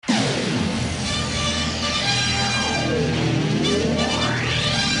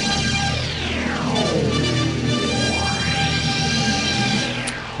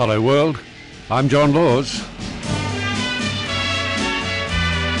Hello world, I'm John Laws.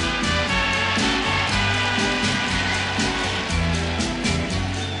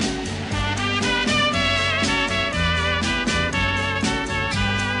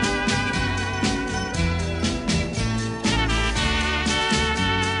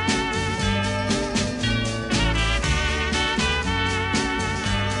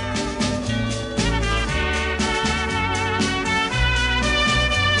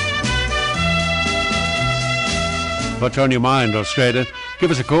 What's on your mind, Australia? Give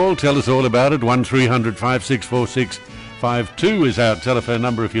us a call, tell us all about it. 1300 5646 652 is our telephone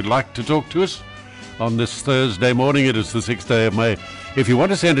number if you'd like to talk to us on this Thursday morning. It is the 6th day of May. If you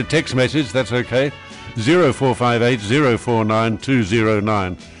want to send a text message, that's okay. 0458 049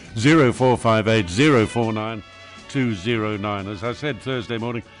 209. 0458 049 209. As I said, Thursday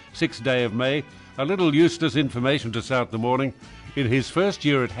morning, 6th day of May. A little useless information to start the morning. In his first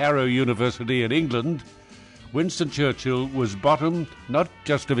year at Harrow University in England, Winston Churchill was bottom not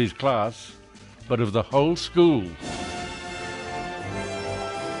just of his class, but of the whole school. Because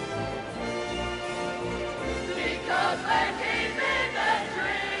we're keeping the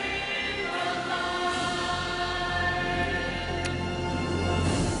dream alive.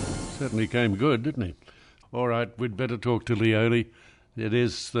 Certainly came good, didn't he? All right, we'd better talk to Leonie. It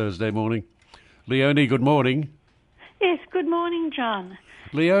is Thursday morning. Leonie, good morning. Yes, good morning, John.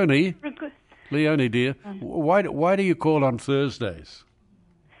 Leonie, dear, why do you call on Thursdays?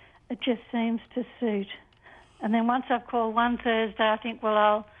 It just seems to suit. And then once I've called one Thursday, I think,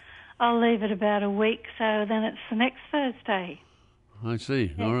 well, I'll leave it about a week, so then it's the next Thursday. I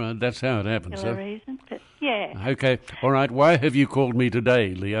see. Yeah. All right, that's how it happens. No reason, but yeah. Okay. All right. Why have you called me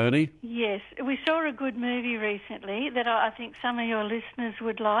today, Leonie? Yes, we saw a good movie recently that I think some of your listeners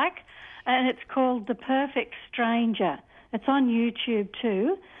would like, and it's called The Perfect Stranger. It's on YouTube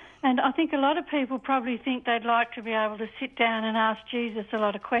too. And I think a lot of people probably think they'd like to be able to sit down and ask Jesus a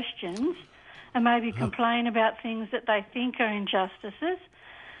lot of questions and maybe complain about things that they think are injustices.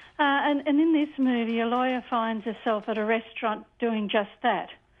 And in this movie, a lawyer finds herself at a restaurant doing just that.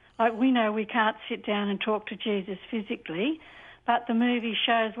 Like, we know we can't sit down and talk to Jesus physically, but the movie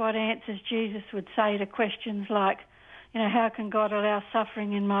shows what answers Jesus would say to questions like, how can God allow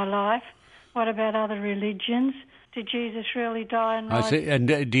suffering in my life? What about other religions? Did Jesus really die and rise? I see.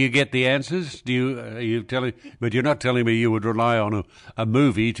 And do you get the answers? But you're not telling me you would rely on a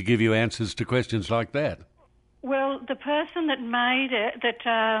movie to give you answers to questions like that. Well, the person that made it, that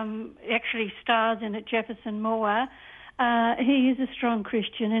actually stars in it, Jefferson Moore, he is a strong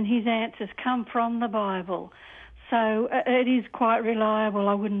Christian, and his answers come from the Bible. So it is quite reliable.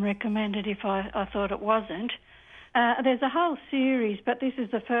 I wouldn't recommend it if I thought it wasn't. There's a whole series, but this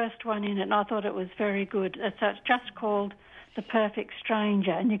is the first one in it, and I thought it was very good. It's just called The Perfect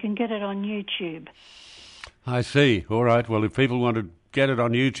Stranger, and you can get it on YouTube. I see. All right. Well, if people want to get it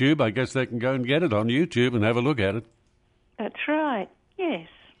on YouTube, I guess they can go and get it on YouTube and have a look at it. That's right. Yes.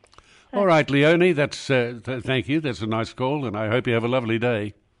 All right, Leonie, that's thank you. That's a nice call, and I hope you have a lovely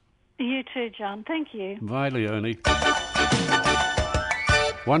day. You too, John. Thank you. Bye, Leonie.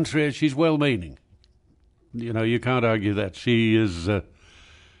 She's well-meaning. You can't argue that. She's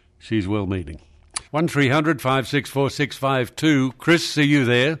well-meaning. 1300 564 652. Chris, are you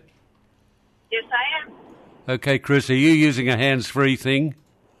there? Yes, I am. Okay, Chris, are you using a hands-free thing?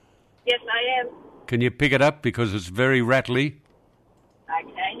 Yes, I am. Can you pick it up because it's very rattly?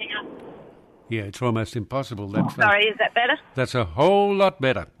 Okay, hang on. Yeah, it's almost impossible. Sorry, is that better? That's a whole lot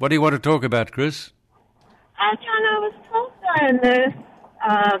better. What do you want to talk about, Chris? John, I was told by a nurse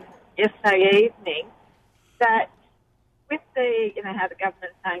yesterday evening that with the, how the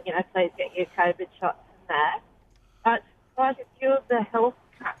government's saying, please get your COVID shots and that, but quite a few of the health.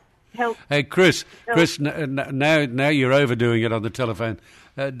 Hey, Chris, now you're overdoing it on the telephone.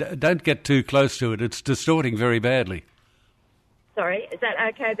 Don't get too close to it. It's distorting very badly. Sorry, is that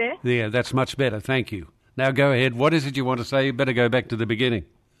okay there? Yeah, that's much better. Thank you. Now go ahead. What is it you want to say? You better go back to the beginning.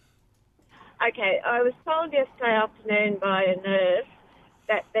 Okay, I was told yesterday afternoon by a nurse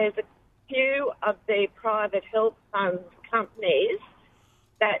that there's a few of the private health funds companies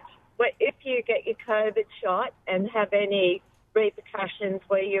that if you get your COVID shot and have any repercussions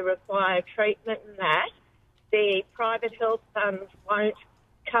where you require treatment and that, the private health funds won't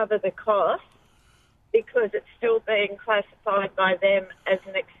cover the cost because it's still being classified by them as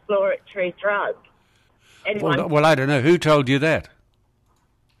an exploratory drug. Well, I don't know. Who told you that?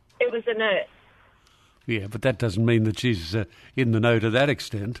 It was a nurse. Yeah, but that doesn't mean that she's in the know to that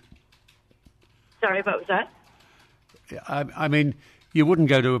extent. Sorry, what was that? I mean, you wouldn't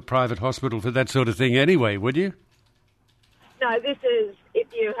go to a private hospital for that sort of thing anyway, would you? No, this is if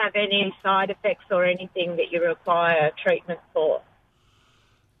you have any side effects or anything that you require treatment for.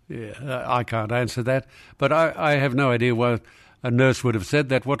 Yeah, I can't answer that, but I have no idea why a nurse would have said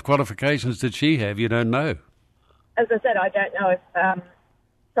that. What qualifications did she have? You don't know. As I said, I don't know if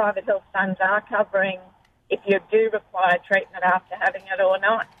private health funds are covering if you do require treatment after having it or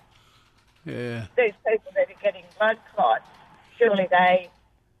not. Yeah. These people that are getting blood clots, surely they,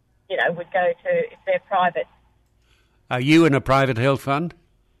 would go to, if they're private. Are you in a private health fund?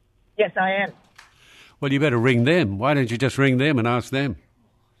 Yes, I am. Well, you better ring them. Why don't you just ring them and ask them?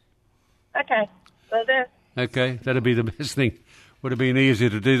 Okay, will do. Okay, that'd be the best thing. Would have been easier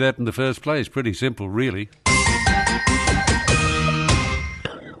to do that in the first place. Pretty simple, really.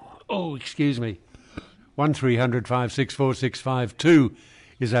 Oh, excuse me. 1300 564 652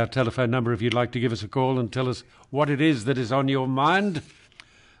 is our telephone number if you'd like to give us a call and tell us what it is that is on your mind.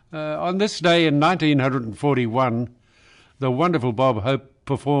 On this day in 1941, the wonderful Bob Hope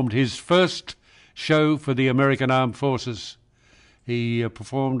performed his first show for the American Armed Forces. He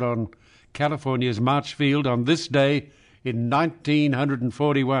performed on California's March Field on this day in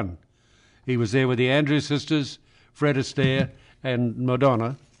 1941. He was there with the Andrews Sisters, Fred Astaire and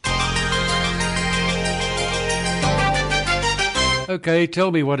Madonna. Okay,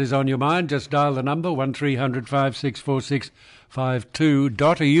 tell me what is on your mind. Just dial the number 1300 564 652.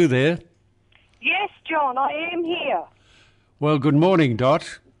 Dot, are you there? Yes, John, I am here. Well, good morning,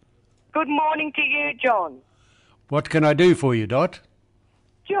 Dot. Good morning to you, John. What can I do for you, Dot?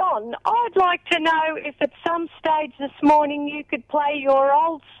 John, I'd like to know if at some stage this morning you could play your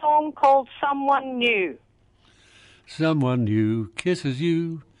old song called Someone New. Someone new kisses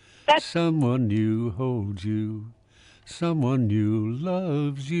you. That's... Someone new holds you. Someone new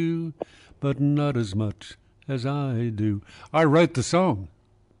loves you, but not as much as I do. I wrote the song.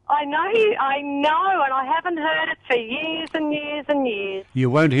 I know, and I haven't heard it for years and years and years. You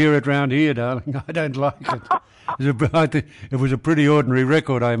won't hear it round here, darling. I don't like it. It was a pretty ordinary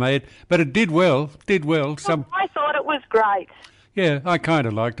record I made, but it did well. I thought it was great. Yeah, I kind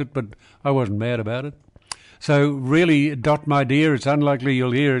of liked it, but I wasn't mad about it. So really, Dot, my dear, it's unlikely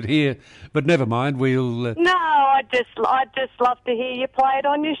you'll hear it here, but never mind. We'll. No, I'd just love to hear you play it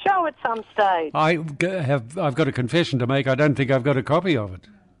on your show at some stage. I've got a confession to make. I don't think I've got a copy of it.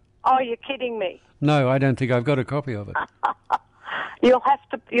 Oh, you're kidding me. No, I don't think I've got a copy of it. You'll have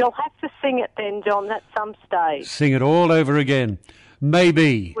to sing it then, John, at some stage. Sing it all over again.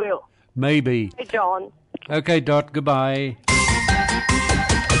 Maybe. Will. Maybe. Hey, John. Okay, Dot, goodbye.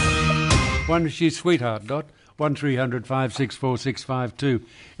 She's sweetheart, Dot. 1300 564 652.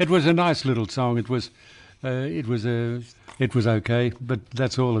 It was a nice little song. It was okay, but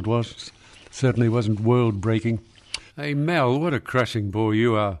that's all it was. Certainly wasn't world breaking. Hey, Mel, what a crushing boy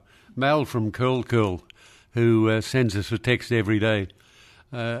you are. Mel from Curl, who sends us a text every day.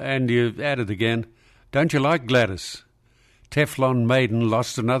 And you added again, don't you like Gladys? Teflon maiden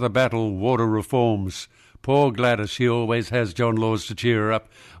lost another battle, water reforms. Poor Gladys, she always has John Laws to cheer her up.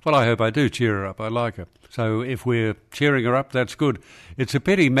 Well, I hope I do cheer her up. I like her. So if we're cheering her up, that's good. It's a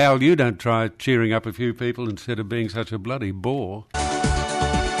pity, Mal, you don't try cheering up a few people instead of being such a bloody bore.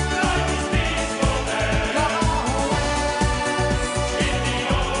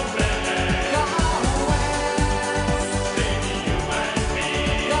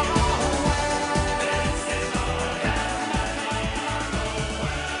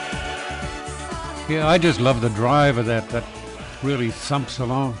 Yeah, I just love the drive of that. That really thumps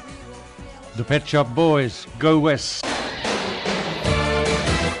along. The Pet Shop Boys, go west.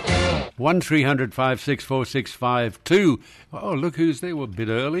 1300 564 652. Oh, look who's there. We're a bit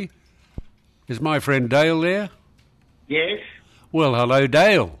early. Is my friend Dale there? Yes. Well, hello,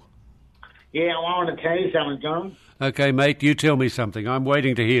 Dale. Yeah, I want to tell you something, John. Okay, mate, you tell me something. I'm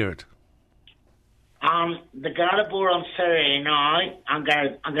waiting to hear it. The Gala Ball on Saturday night, I'm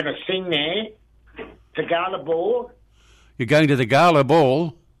gonna sing there. The Gala Ball. You're going to the Gala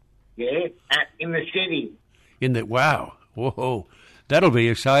Ball? Yeah, in the city. Wow. Whoa. That'll be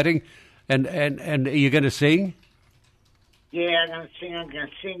exciting. And are you going to sing? Yeah, I'm going to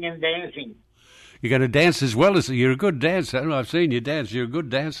sing and dancing. You're going to dance as well as... You're a good dancer. I've seen you dance. You're a good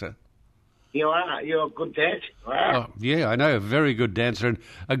dancer. You are? You're a good dancer? Wow. Oh, yeah, I know. A very good dancer and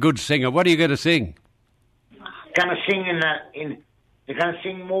a good singer. What are you going to sing? Going to sing You're going to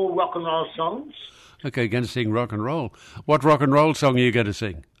sing more rock and roll songs. Okay, going to sing rock and roll. What rock and roll song are you going to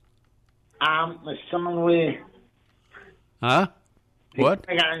sing? There's someone with... Huh? What?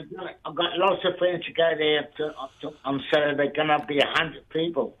 I've got lots of friends to go there on Saturday. They're going to be 100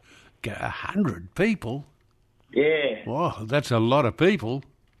 people. 100 people? Yeah. Wow, that's a lot of people.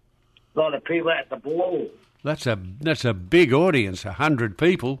 A lot of people at the ball. That's a big audience, 100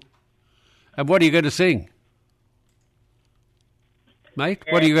 people. And what are you going to sing? Mate,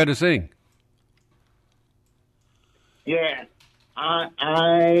 what are you going to sing? Yeah. I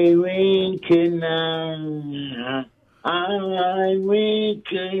recognize. I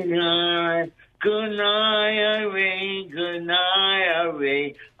recognize. Good night, I recognize.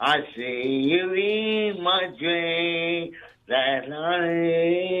 I see you in my dream. That I'm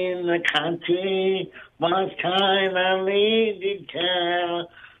in the country. Much time I leave the town.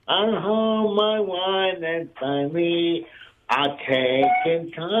 I hold my wine and family. I take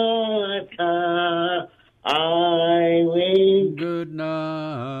it time. I will. Good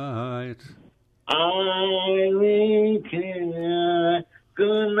night. I recognize.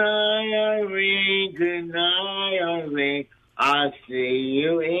 Good night, I recognize. I see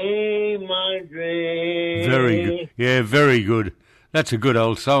you in my dream. Very good. Yeah, very good. That's a good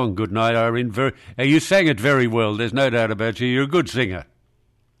old song, Good Night, Irene. You sang it very well. There's no doubt about you. You're a good singer.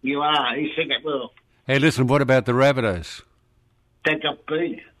 You are. You sing it well. Hey, listen, what about the Rabbitohs? They got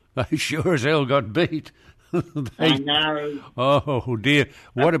beat. They sure as hell got beat. I know. Oh, dear.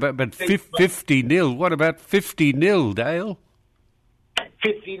 What about 50-0? What about 50-0, Dale?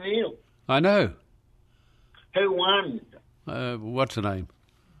 50-0. I know. Who won? What's the name?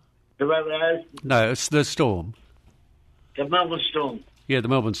 The Rabbitohs? No, it's the Storm. The Melbourne Storm. Yeah, the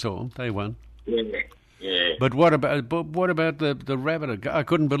Melbourne Storm. They won. Yeah, yeah. But what about the Rabbitohs? I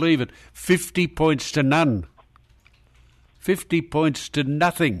couldn't believe it. 50 points to none. 50 points to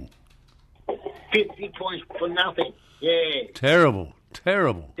nothing. 50 points for nothing. Yeah. Terrible.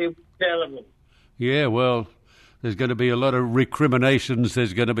 Terrible. It was terrible. Yeah, well, there's going to be a lot of recriminations.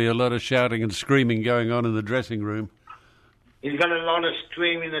 There's going to be a lot of shouting and screaming going on in the dressing room. He's got a lot of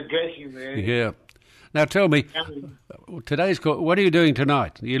scream in the dressing room. Yeah. Now tell me, today's call, what are you doing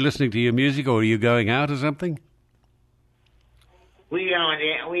tonight? Are you listening to your music or are you going out or something? We are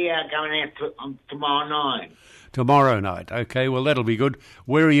going out tomorrow night. Tomorrow night. Okay, well, that'll be good.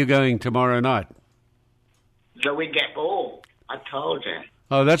 Where are you going tomorrow night? So we get all. I told you.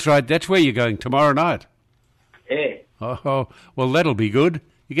 Oh, that's right. That's where you're going tomorrow night. Yeah. Oh, well, that'll be good.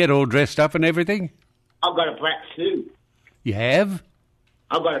 You get all dressed up and everything? I've got a black suit. You have?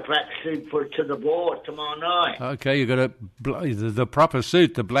 I've got a black suit put to the board tomorrow night. Okay, you got the proper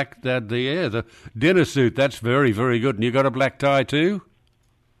suit, the black, the dinner suit. That's very, very good. And you got a black tie too?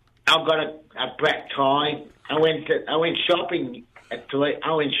 I've got a black tie. I went shopping.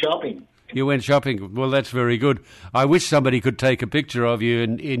 I went shopping. You went shopping. Well, that's very good. I wish somebody could take a picture of you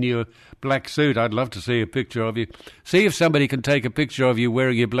in your black suit. I'd love to see a picture of you. See if somebody can take a picture of you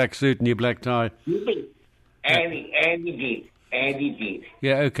wearing your black suit and your black tie. Andy did.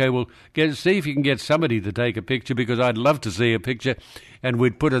 Yeah, okay, well, see if you can get somebody to take a picture because I'd love to see a picture and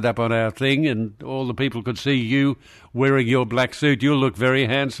we'd put it up on our thing and all the people could see you wearing your black suit. You'll look very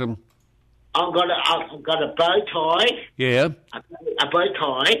handsome. I've got a bow tie. Yeah. A bow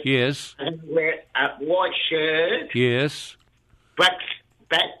tie. Yes. And wear a white shirt. Yes. Black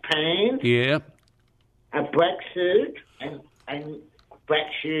pants. Yeah. A black suit and black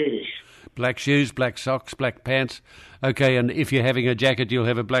shoes. Black shoes, black socks, black pants. Okay, and if you're having a jacket, you'll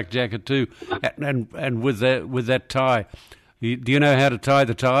have a black jacket too. And with that tie, do you know how to tie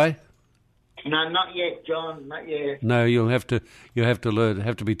the tie? No, not yet, John. Not yet. No, you'll have to learn.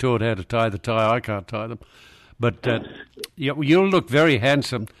 Have to be taught how to tie the tie. I can't tie them, but you'll look very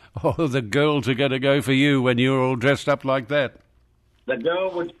handsome. Oh, the girls are going to go for you when you're all dressed up like that.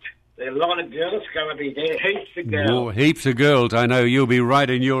 A lot of girls going to be there. Heaps of girls. Oh, heaps of girls. I know you'll be right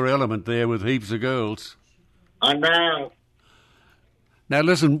in your element there with heaps of girls. I know. Now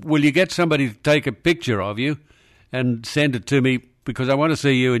listen, will you get somebody to take a picture of you and send it to me? Because I want to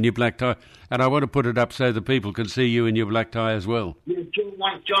see you in your black tie, and I want to put it up so the people can see you in your black tie as well.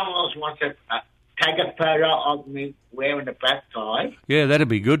 John also wants to take a photo of me wearing a black tie. Yeah, that'd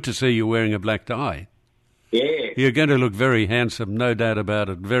be good to see you wearing a black tie. Yeah. You're going to look very handsome, no doubt about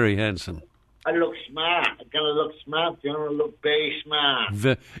it, very handsome. I look smart. I'm going to look smart. You're going to look very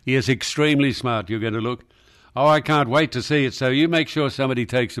smart. Yes, extremely smart you're going to look. Oh, I can't wait to see it. So you make sure somebody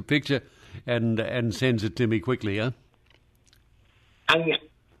takes a picture and sends it to me quickly, huh? And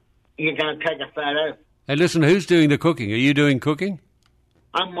you're going to take a photo. And listen, who's doing the cooking? Are you doing cooking?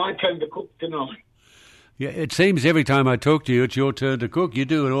 I'm my turn to cook tonight. Yeah, it seems every time I talk to you, it's your turn to cook. You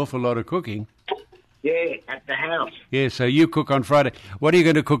do an awful lot of cooking. Yeah, at the house. Yeah, so you cook on Friday. What are you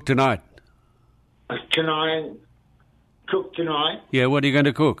going to cook tonight? Cook tonight. Yeah, what are you going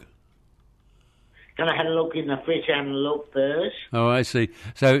to cook? Going to have a look in the fridge and a look first. Oh, I see.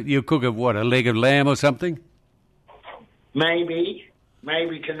 So you cook a leg of lamb or something? Maybe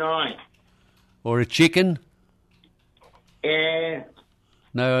tonight. Or a chicken? Yeah.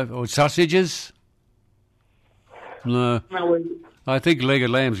 No, or sausages? No. No, I think leg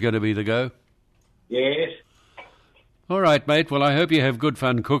of lamb's going to be the go. yes. All right, mate. Well, I hope you have good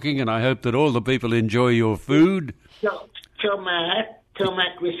fun cooking, and I hope that all the people enjoy your food. Tell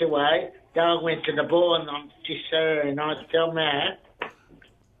Matt was away. Dog went to the ball and on just Saturday night. Tell Matt.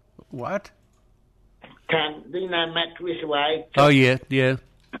 What? Do you know Matt was away? Oh, yeah.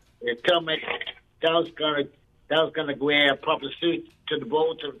 Tell Matt Dog's gonna wear a proper suit to the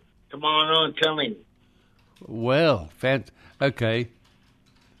ball tomorrow night. Tell him. Well, okay.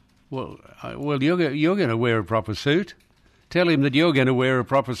 Well, you're going to wear a proper suit. Tell him that you're going to wear a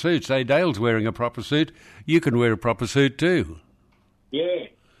proper suit. Say Dale's wearing a proper suit. You can wear a proper suit too. Yeah.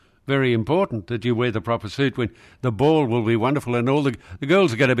 Very important that you wear the proper suit when the ball will be wonderful and all the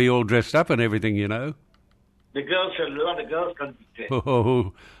girls are going to be all dressed up and everything, you know. A lot of girls going to be dressed.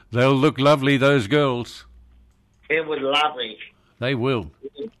 Oh, they'll look lovely, those girls. It was lovely. They will.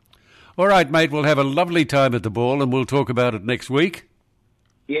 All right, mate, we'll have a lovely time at the ball and we'll talk about it next week.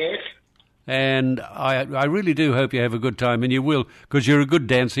 Yes. And I really do hope you have a good time, and you will, because you're a good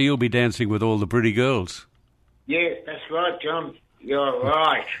dancer. You'll be dancing with all the pretty girls. Yes, that's right, John. You're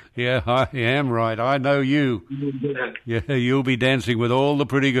right. Yeah, I am right. I know you. Yeah, you'll be dancing with all the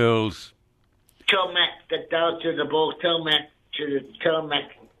pretty girls. Tell Matt that Dale to the ball. Tell Matt,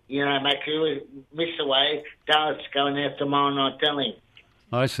 you know, Matt, he was missed away. Dale's going out tomorrow night. Tell him.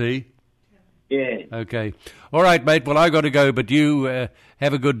 I see. Yeah. Okay. All right, mate. Well, I got to go, but you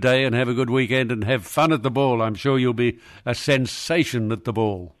have a good day and have a good weekend and have fun at the ball. I'm sure you'll be a sensation at the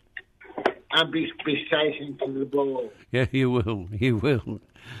ball. I'll be sensation to the ball. Yeah, you will. You will.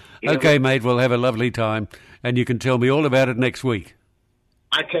 Yeah. Okay, mate. We'll have a lovely time, and you can tell me all about it next week.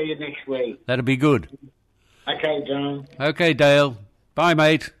 I'll tell you next week. That'll be good. Okay, John. Okay, Dale. Bye,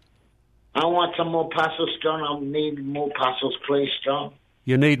 mate. I want some more puzzles, John. I need more puzzles, please, John.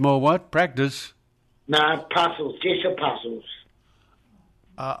 You need more what? Practice? No, puzzles. Just the puzzles.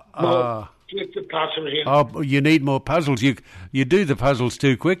 Just the puzzles. Yeah. Oh, you need more puzzles. You do the puzzles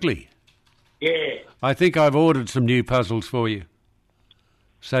too quickly. Yeah. I think I've ordered some new puzzles for you.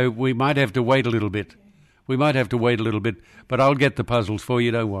 So we might have to wait a little bit. But I'll get the puzzles for you,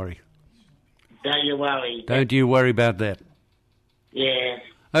 don't worry. Don't you worry. Don't you worry about that. Yeah.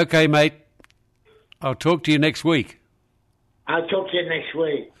 Okay, mate. I'll talk to you next week. I'll talk to you next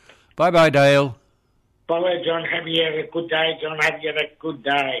week. Bye-bye, Dale. Bye, John. Have you had a good day, John? Have you had a good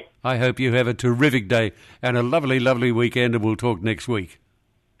day? I hope you have a terrific day and a lovely, lovely weekend, and we'll talk next week.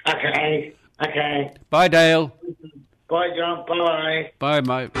 Okay. Bye, Dale. Bye, John. Bye. Bye,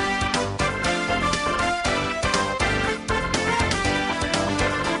 mate.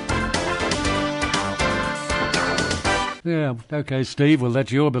 Yeah, okay, Steve. Well,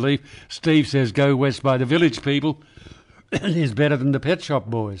 that's your belief. Steve says Go West by the Village People is better than the Pet Shop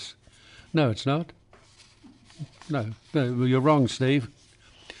Boys. No, it's not. No, you're wrong, Steve.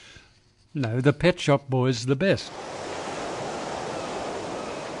 No, the Pet Shop Boys are the best.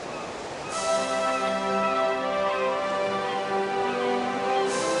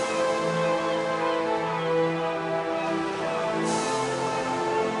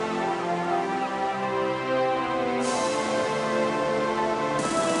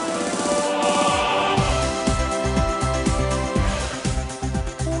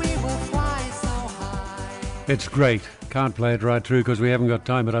 It's great. Can't play it right through because we haven't got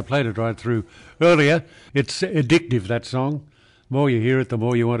time, but I played it right through earlier. It's addictive, that song. The more you hear it, the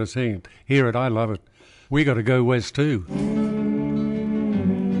more you want to sing it. Hear it, I love it. We got to go west too.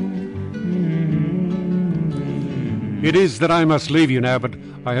 It is that I must leave you now, but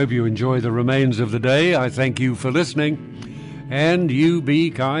I hope you enjoy the remains of the day. I thank you for listening, and you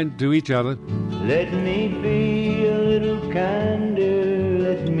be kind to each other. Let me be a little kinder,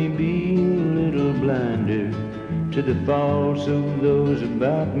 let me be a little blinder to the faults of those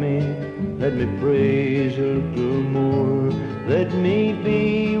about me. Let me praise a little more. Let me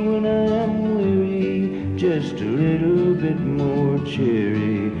be, when I am weary, just a little bit more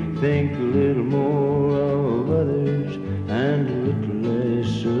cheery. Think a little more